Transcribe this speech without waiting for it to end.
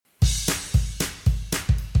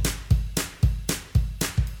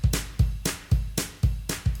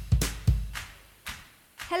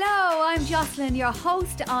I'm Jocelyn, your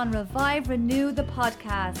host on Revive Renew the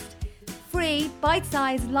podcast. Free,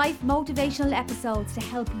 bite-sized life motivational episodes to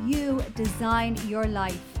help you design your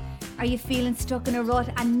life. Are you feeling stuck in a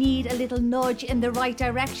rut and need a little nudge in the right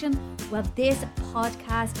direction? Well, this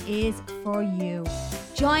podcast is for you.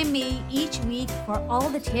 Join me each week for all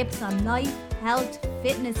the tips on life, health,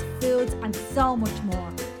 fitness, foods, and so much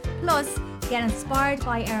more. Plus, get inspired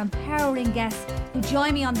by our empowering guests who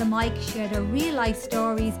join me on the mic, share their real life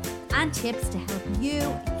stories and tips to help you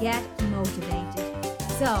get motivated.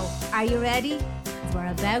 So, are you ready? Because we're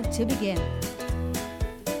about to begin.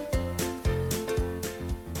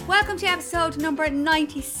 Welcome to episode number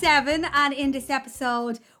 97, and in this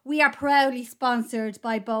episode we are proudly sponsored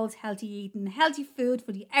by Bold's Healthy Eating, healthy food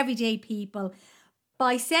for the everyday people.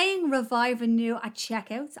 By saying Revive Renew at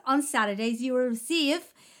checkouts on Saturdays, you will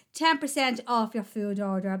receive 10% off your food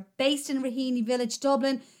order. Based in Raheny Village,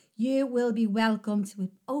 Dublin, you will be welcomed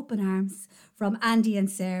with open arms from Andy and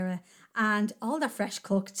Sarah and all the fresh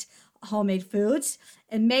cooked homemade foods,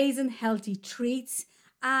 amazing healthy treats,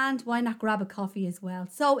 and why not grab a coffee as well.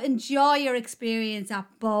 So enjoy your experience at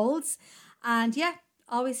Bowls, and yeah,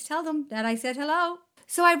 always tell them that I said hello.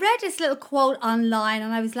 So I read this little quote online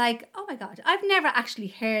and I was like, oh my God, I've never actually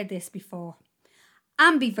heard this before.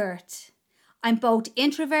 Ambivert. I'm both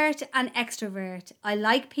introvert and extrovert. I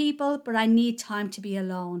like people, but I need time to be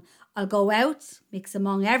alone. I'll go out, mix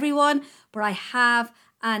among everyone, but I have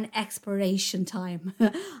an expiration time.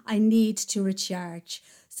 I need to recharge.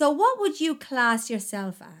 So what would you class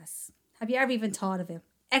yourself as? Have you ever even thought of it?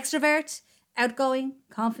 Extrovert, outgoing,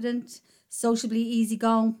 confident, sociably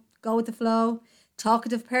easygoing, go with the flow,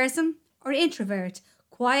 talkative person? Or introvert,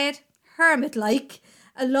 quiet, hermit-like,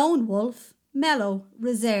 a lone wolf, mellow,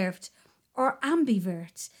 reserved? Or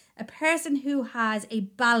ambivert, a person who has a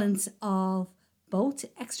balance of both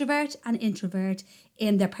extrovert and introvert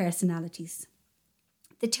in their personalities.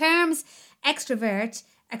 The terms extrovert,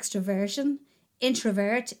 extroversion,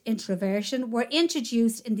 introvert, introversion were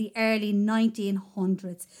introduced in the early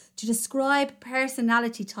 1900s to describe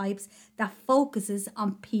personality types that focuses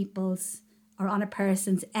on people's or on a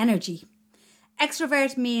person's energy.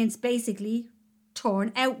 Extrovert means basically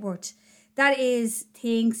turn outward. That is,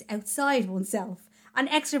 things outside oneself. And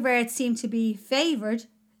extroverts seem to be favoured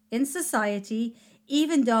in society,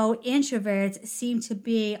 even though introverts seem to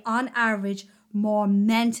be, on average, more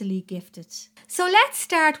mentally gifted. So let's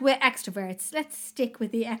start with extroverts. Let's stick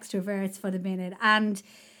with the extroverts for the minute. And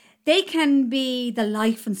they can be the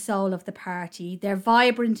life and soul of the party. Their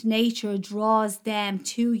vibrant nature draws them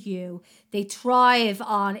to you. They thrive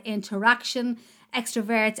on interaction.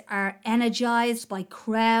 Extroverts are energized by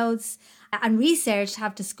crowds. And research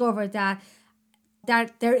have discovered that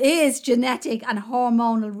there is genetic and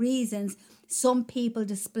hormonal reasons some people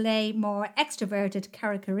display more extroverted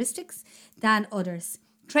characteristics than others.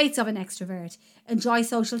 Traits of an extrovert: enjoy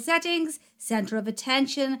social settings, center of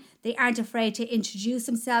attention, they aren't afraid to introduce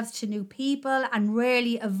themselves to new people and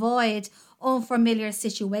rarely avoid unfamiliar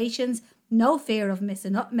situations, no fear of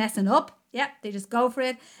messing up. Yep, they just go for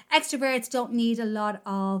it. Extroverts don't need a lot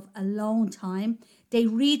of alone time. They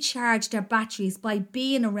recharge their batteries by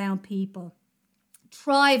being around people.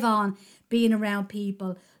 Thrive on being around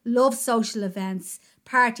people. Love social events,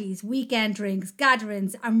 parties, weekend drinks,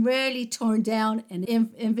 gatherings, and rarely turn down an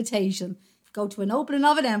invitation. Go to an opening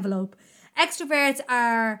of an envelope. Extroverts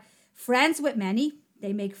are friends with many.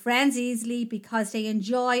 They make friends easily because they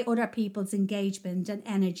enjoy other people's engagement and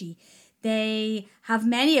energy. They have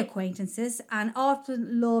many acquaintances and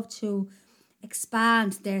often love to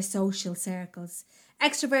expand their social circles.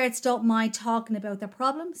 Extroverts don't mind talking about their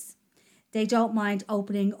problems. They don't mind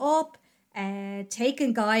opening up,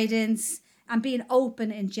 taking guidance, and being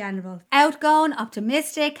open in general. Outgoing,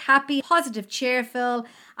 optimistic, happy, positive, cheerful,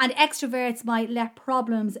 and extroverts might let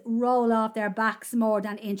problems roll off their backs more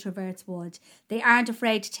than introverts would. They aren't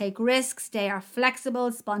afraid to take risks. They are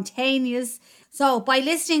flexible, spontaneous. So by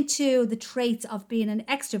listening to the traits of being an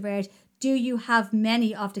extrovert, do you have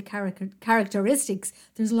many of the characteristics?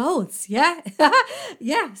 There's loads, yeah?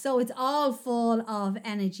 Yeah, so it's all full of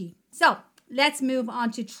energy. So let's move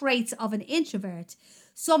on to traits of an introvert.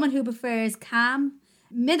 Someone who prefers calm,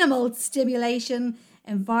 minimal stimulation,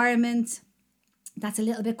 environment that's a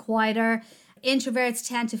little bit quieter. Introverts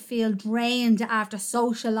tend to feel drained after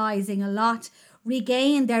socializing a lot,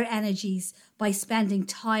 regain their energies by spending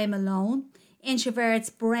time alone.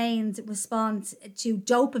 Introverts' brains respond to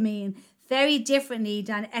dopamine very differently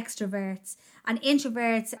than extroverts, and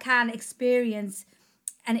introverts can experience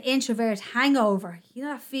an introvert hangover. You know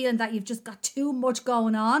that feeling that you've just got too much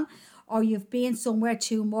going on, or you've been somewhere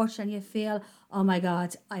too much and you feel, oh my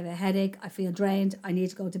God, I have a headache, I feel drained, I need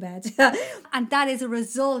to go to bed. And that is a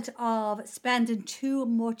result of spending too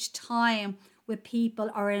much time with people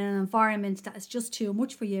or in an environment that is just too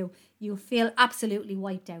much for you. You feel absolutely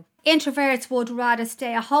wiped out. Introverts would rather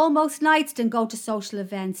stay at home most nights than go to social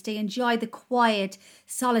events. They enjoy the quiet,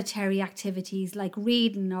 solitary activities like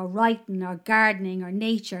reading or writing or gardening or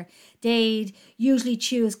nature. They'd usually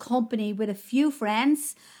choose company with a few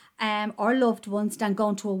friends or loved ones than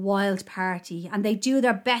going to a wild party. And they do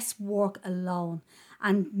their best work alone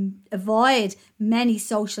and avoid many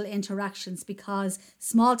social interactions because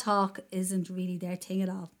small talk isn't really their thing at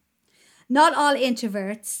all. Not all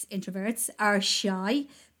introverts are shy.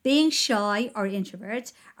 Being shy or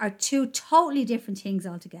introvert are two totally different things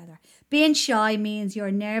altogether. Being shy means you're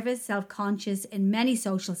nervous, self-conscious in many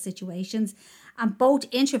social situations, and both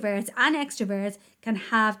introverts and extroverts can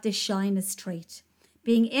have the shyness trait.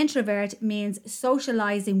 Being introvert means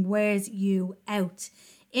socializing wears you out.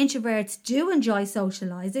 Introverts do enjoy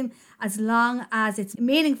socializing as long as it's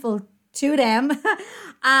meaningful to them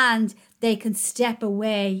and they can step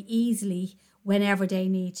away easily whenever they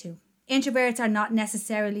need to. Introverts are not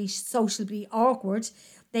necessarily socially awkward.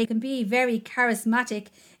 They can be very charismatic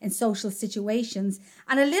in social situations.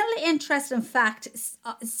 And a little interesting fact,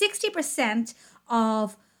 60%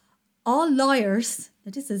 of all lawyers,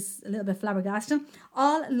 this is a little bit flabbergasting,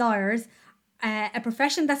 all lawyers, a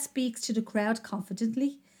profession that speaks to the crowd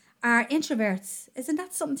confidently, are introverts. Isn't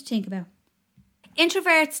that something to think about?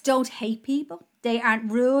 Introverts don't hate people. They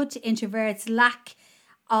aren't rude. Introverts' lack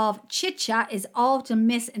of chit-chat is often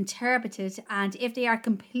misinterpreted, and if they are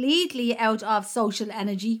completely out of social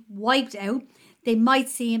energy, wiped out, they might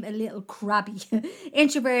seem a little crabby.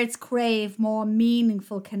 Introverts crave more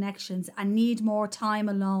meaningful connections and need more time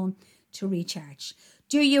alone to recharge.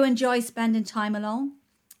 Do you enjoy spending time alone?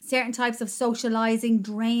 Certain types of socializing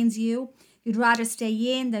drains you. You'd rather stay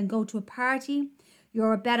in than go to a party.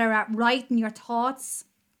 You're better at writing your thoughts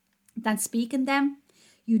than speaking them.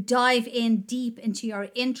 You dive in deep into your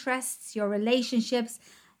interests, your relationships,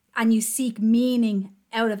 and you seek meaning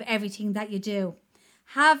out of everything that you do.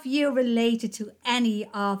 Have you related to any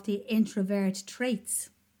of the introvert traits?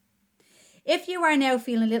 If you are now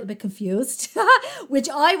feeling a little bit confused, which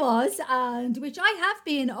I was, and which I have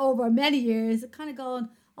been over many years, kind of going,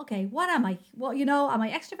 okay, what am I? Well, am I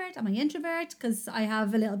extrovert? Am I introvert? Because I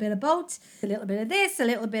have a little bit of both, a little bit of this, a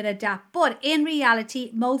little bit of that. But in reality,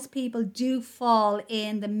 most people do fall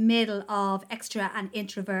in the middle of extra and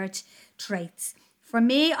introvert traits. For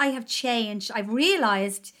me, I have changed. I've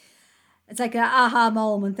realized it's like an aha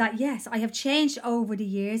moment that yes, I have changed over the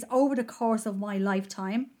years, over the course of my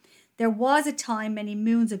lifetime. There was a time many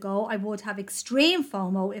moons ago I would have extreme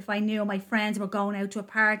FOMO if I knew my friends were going out to a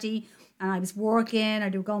party and I was working or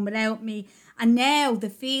they were going without me. And now the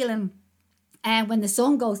feeling when the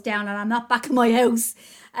sun goes down and I'm not back in my house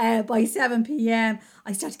by 7 p.m,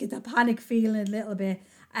 I start to get that panic feeling a little bit.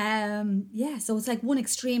 So it's like one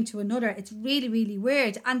extreme to another. It's really, really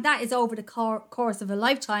weird. And that is over the course of a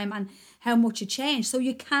lifetime and how much you change. So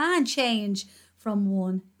you can change from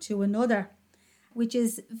one to another, which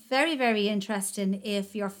is very, very interesting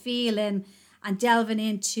if you're feeling and delving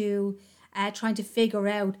into trying to figure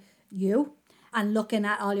out you and looking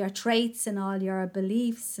at all your traits and all your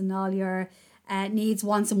beliefs and all your needs,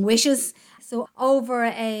 wants and wishes. So over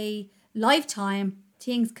a lifetime,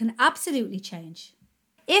 things can absolutely change.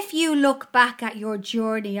 If you look back at your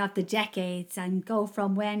journey of the decades and go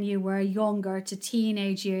from when you were younger to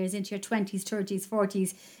teenage years into your 20s, 30s,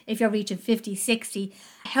 40s, if you're reaching 50, 60,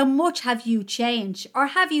 how much have you changed? Or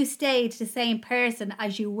have you stayed the same person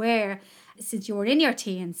as you were since you were in your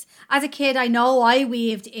teens? As a kid, I know I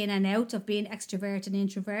weaved in and out of being extrovert and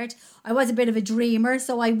introvert. I was a bit of a dreamer,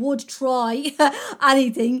 so I would try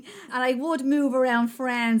anything and I would move around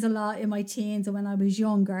friends a lot in my teens and when I was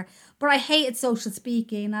younger. But I hated social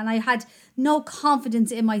speaking and I had no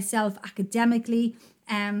confidence in myself academically.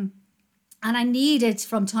 And I needed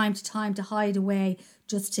from time to time to hide away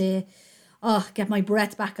just to get my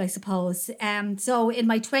breath back, I suppose. So in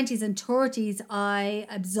my 20s and 30s, I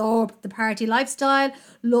absorbed the party lifestyle,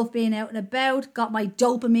 loved being out and about, got my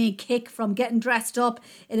dopamine kick from getting dressed up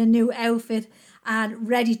in a new outfit and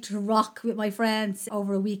ready to rock with my friends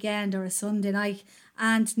over a weekend or a Sunday night.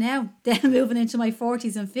 And now, then moving into my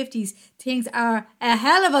 40s and 50s, things are a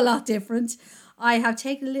hell of a lot different. I have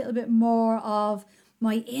taken a little bit more of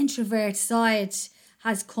my introvert side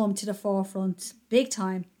has come to the forefront, big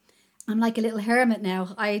time. I'm like a little hermit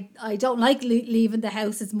now. I don't like leaving the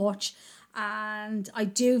house as much. And I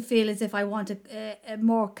do feel as if I want a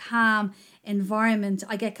more calm environment.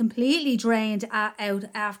 I get completely drained out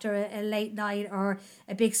after a late night or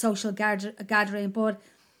a big social gathering. But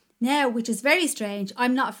now, which is very strange,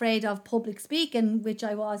 I'm not afraid of public speaking, which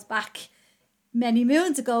I was back many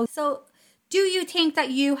moons ago. So do you think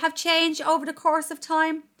that you have changed over the course of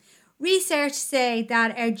time? Research say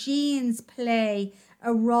that our genes play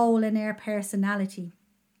a role in our personality.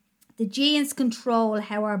 The genes control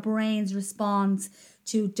how our brains respond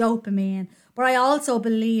to dopamine. But I also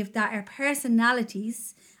believe that our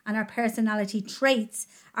personalities and our personality traits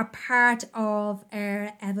are part of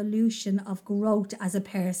our evolution of growth as a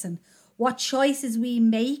person. What choices we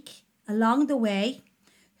make along the way,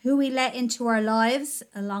 who we let into our lives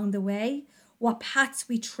along the way, what paths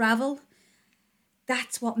we travel,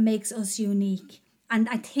 that's what makes us unique. And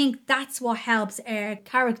I think that's what helps our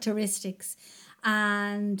characteristics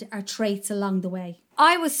and our traits along the way.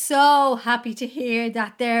 I was so happy to hear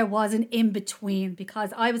that there was an in-between,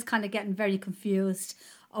 because I was kind of getting very confused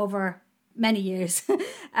over many years.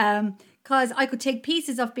 Because I could take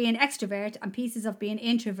pieces of being extrovert and pieces of being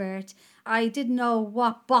introvert. I didn't know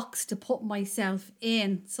what box to put myself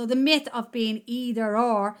in. So the myth of being either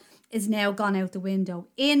or is now gone out the window.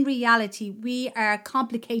 In reality, we are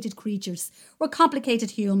complicated creatures. We're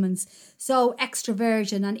complicated humans. So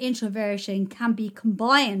extroversion and introversion can be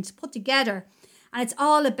combined, put together. And it's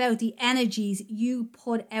all about the energies you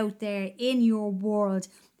put out there in your world,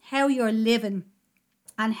 how you're living,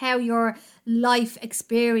 and how your life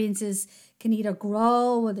experiences can either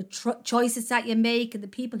grow, or the choices that you make and the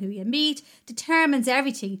people who you meet determines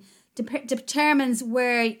everything. Determines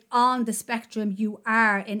where on the spectrum you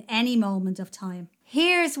are in any moment of time.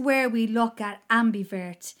 Here's where we look at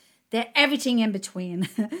ambivert, the everything in between.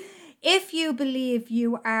 If you believe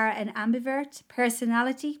you are an ambivert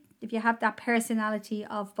personality, if you have that personality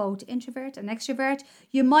of both introvert and extrovert,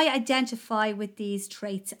 you might identify with these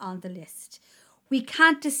traits on the list. We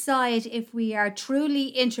can't decide if we are truly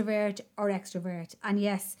introvert or extrovert. And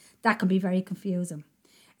yes, that can be very confusing.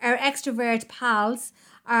 Our extrovert pals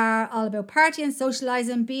are all about partying,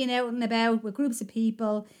 socialising, being out and about with groups of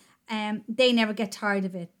people. They never get tired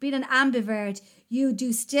of it. Being an ambivert, you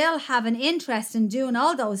do still have an interest in doing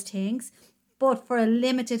all those things, but for a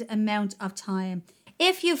limited amount of time.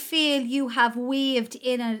 If you feel you have weaved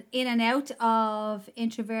in and out of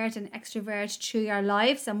introvert and extrovert through your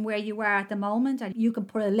lives and where you are at the moment, and you can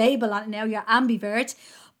put a label on it now, you're ambivert,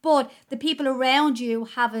 but the people around you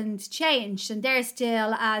haven't changed and they're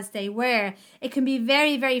still as they were, it can be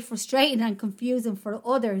very, very frustrating and confusing for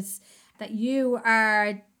others that you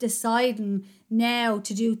are deciding now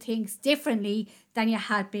to do things differently than you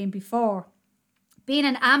had been before. Being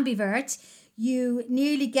an ambivert, you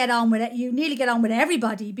nearly get on with it. You nearly get on with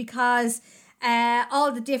everybody, because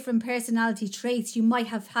all the different personality traits, you might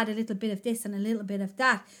have had a little bit of this and a little bit of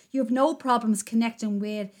that. You have no problems connecting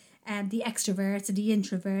with the extroverts and the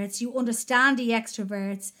introverts. You understand the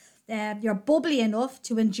extroverts. You're bubbly enough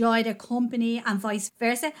to enjoy their company and vice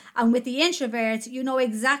versa. And with the introverts, you know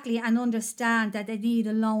exactly and understand that they need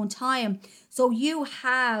alone time. So you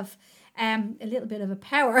have a little bit of a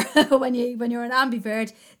power when you're an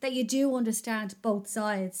ambivert, that you do understand both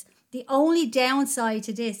sides. The only downside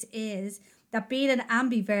to this is that being an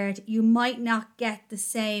ambivert, you might not get the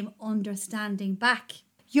same understanding back.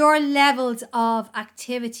 Your levels of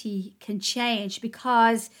activity can change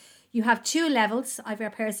because you have two levels of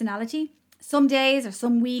your personality. Some days or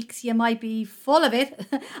some weeks you might be full of it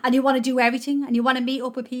and you want to do everything and you want to meet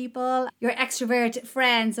up with people. Your extrovert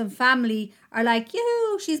friends and family are like,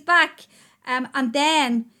 yoo, she's back. And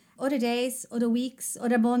then other days, other weeks,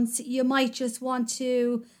 other months, you might just want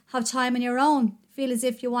to have time on your own. Feel as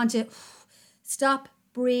if you want to stop,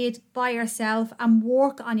 breathe by yourself and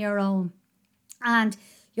work on your own. And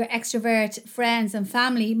your extrovert friends and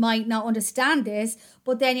family might not understand this,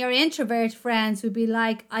 but then your introvert friends would be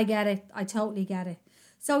like, I get it. I totally get it.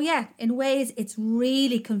 So yeah, in ways, it's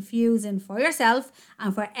really confusing for yourself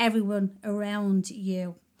and for everyone around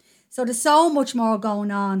you. So there's so much more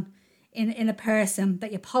going on in a person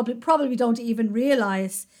that you probably don't even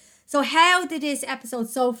realize. So how did this episode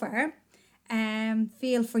so far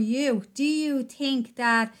feel for you? Do you think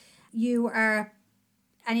that you are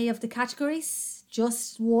any of the categories,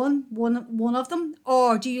 just one of them,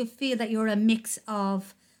 or do you feel that you're a mix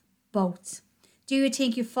of both? Do you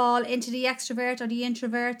think you fall into the extrovert or the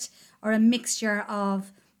introvert, or a mixture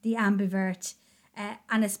of the ambivert?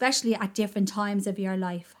 And especially at different times of your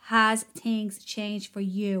life, has things changed for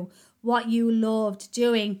you? What you loved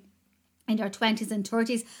doing in your 20s and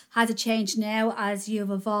 30s, has it changed now as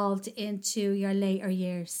you've evolved into your later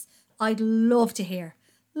years? I'd love to hear.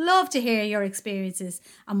 Love to hear your experiences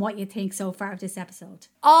and what you think so far of this episode.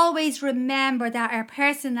 Always remember that our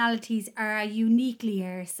personalities are uniquely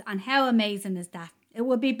ours, and how amazing is that? It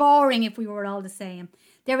would be boring if we were all the same.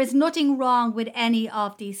 There is nothing wrong with any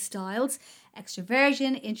of these styles: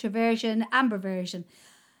 extroversion, introversion, ambiversion.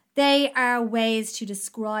 They are ways to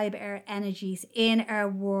describe our energies in our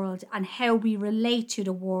world and how we relate to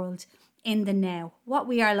the world in the now, what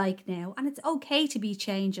we are like now. And it's okay to be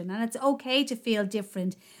changing, and it's okay to feel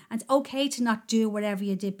different, and it's okay to not do whatever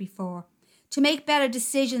you did before. To make better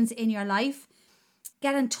decisions in your life,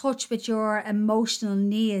 get in touch with your emotional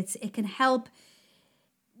needs. It can help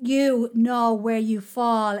you know where you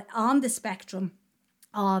fall on the spectrum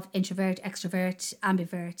of introvert, extrovert,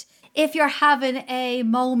 ambivert. If you're having a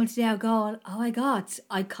moment now going, oh my God,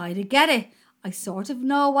 I kind of get it. I sort of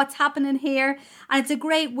know what's happening here. And it's a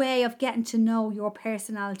great way of getting to know your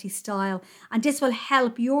personality style. And this will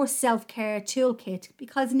help your self-care toolkit,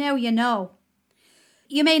 because now you know.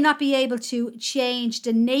 You may not be able to change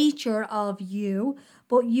the nature of you,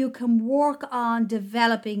 but you can work on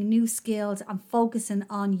developing new skills and focusing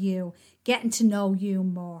on you, getting to know you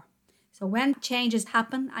more. So when changes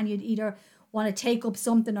happen and you either want to take up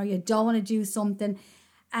something or you don't want to do something,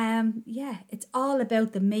 it's all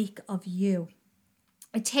about the make of you.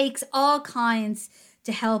 It takes all kinds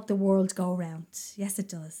to help the world go round. Yes, it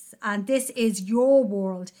does. And this is your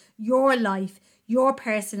world, your life, your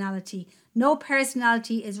personality. No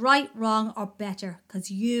personality is right, wrong, or better,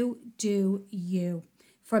 because you do you.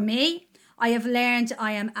 For me, I have learned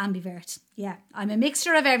I am ambivert. Yeah, I'm a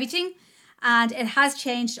mixture of everything, and it has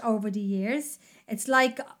changed over the years. It's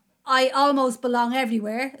like I almost belong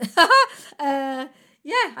everywhere. I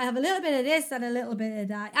have a little bit of this and a little bit of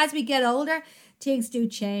that. As we get older, things do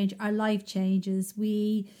change. Our life changes.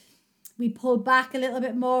 We pull back a little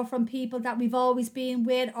bit more from people that we've always been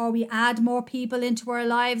with, or we add more people into our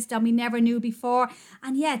lives than we never knew before.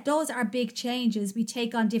 And those are big changes. We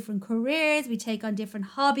take on different careers, we take on different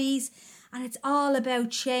hobbies, and it's all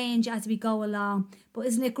about change as we go along. But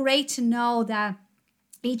isn't it great to know that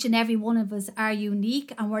each and every one of us are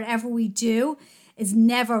unique, and whatever we do is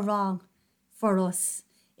never wrong for us.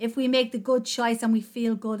 If we make the good choice and we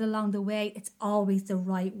feel good along the way, it's always the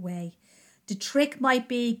right way. The trick might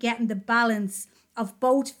be getting the balance of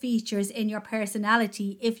both features in your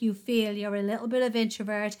personality. If you feel you're a little bit of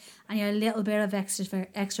introvert and you're a little bit of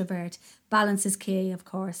extrovert, balance is key, of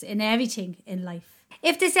course, in everything in life.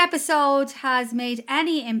 If this episode has made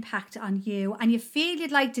any impact on you and you feel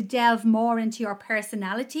you'd like to delve more into your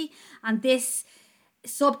personality, and this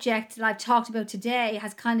subject that I've talked about today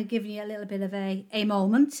has kind of given you a little bit of a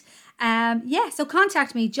moment, so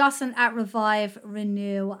contact me, Jocelyn at Revive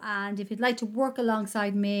Renew. And if you'd like to work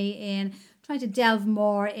alongside me in trying to delve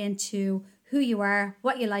more into who you are,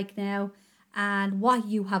 what you like now, and what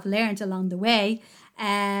you have learned along the way,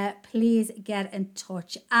 please get in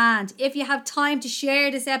touch. And if you have time to share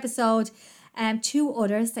this episode to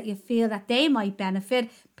others that you feel that they might benefit,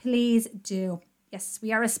 please do. Yes,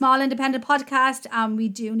 we are a small independent podcast, and we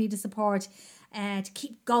do need the support to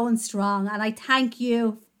keep going strong. And I thank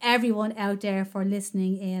you, everyone out there, for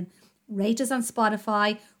listening in. Rate us on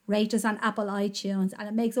Spotify, rate us on Apple iTunes, and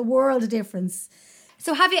it makes a world of difference.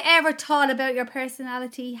 So have you ever thought about your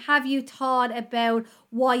personality? Have you thought about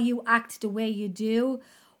why you act the way you do?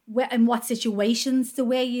 In what situations the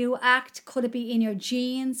way you act? Could it be in your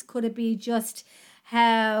genes? Could it be just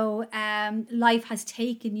how life has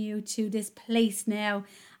taken you to this place now,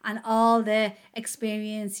 and all the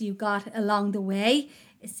experience you got along the way?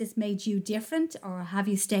 Has this made you different, or have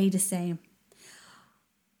you stayed the same?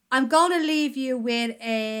 I'm going to leave you with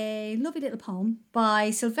a lovely little poem by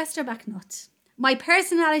Sylvester McNutt. My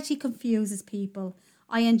personality confuses people.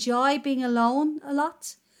 I enjoy being alone a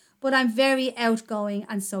lot, but I'm very outgoing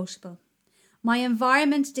and sociable. My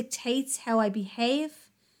environment dictates how I behave.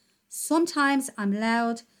 Sometimes I'm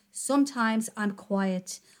loud, sometimes I'm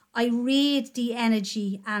quiet. I read the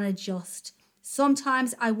energy and adjust.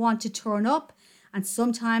 Sometimes I want to turn up, and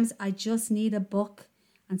sometimes I just need a book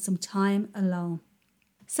and some time alone.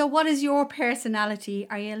 So what is your personality?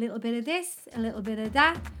 Are you a little bit of this, a little bit of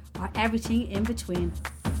that, or everything in between?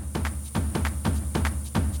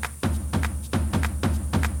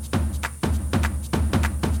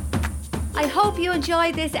 I hope you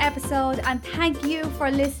enjoyed this episode, and thank you for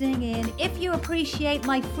listening in. If you appreciate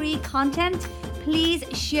my free content, please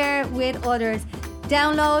share with others.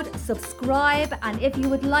 Download, subscribe, and if you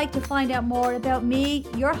would like to find out more about me,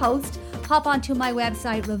 your host, hop onto my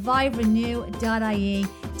website, reviverenew.ie.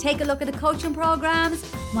 Take a look at the coaching programs,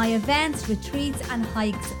 my events, retreats, and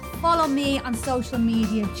hikes. Follow me on social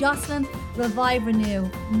media, Jocelyn Revive Renew.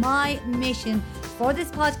 My mission for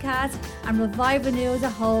this podcast and Revive Renew as a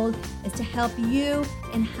whole is to help you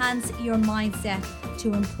enhance your mindset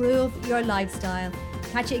to improve your lifestyle.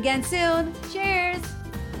 Catch you again soon. Cheers.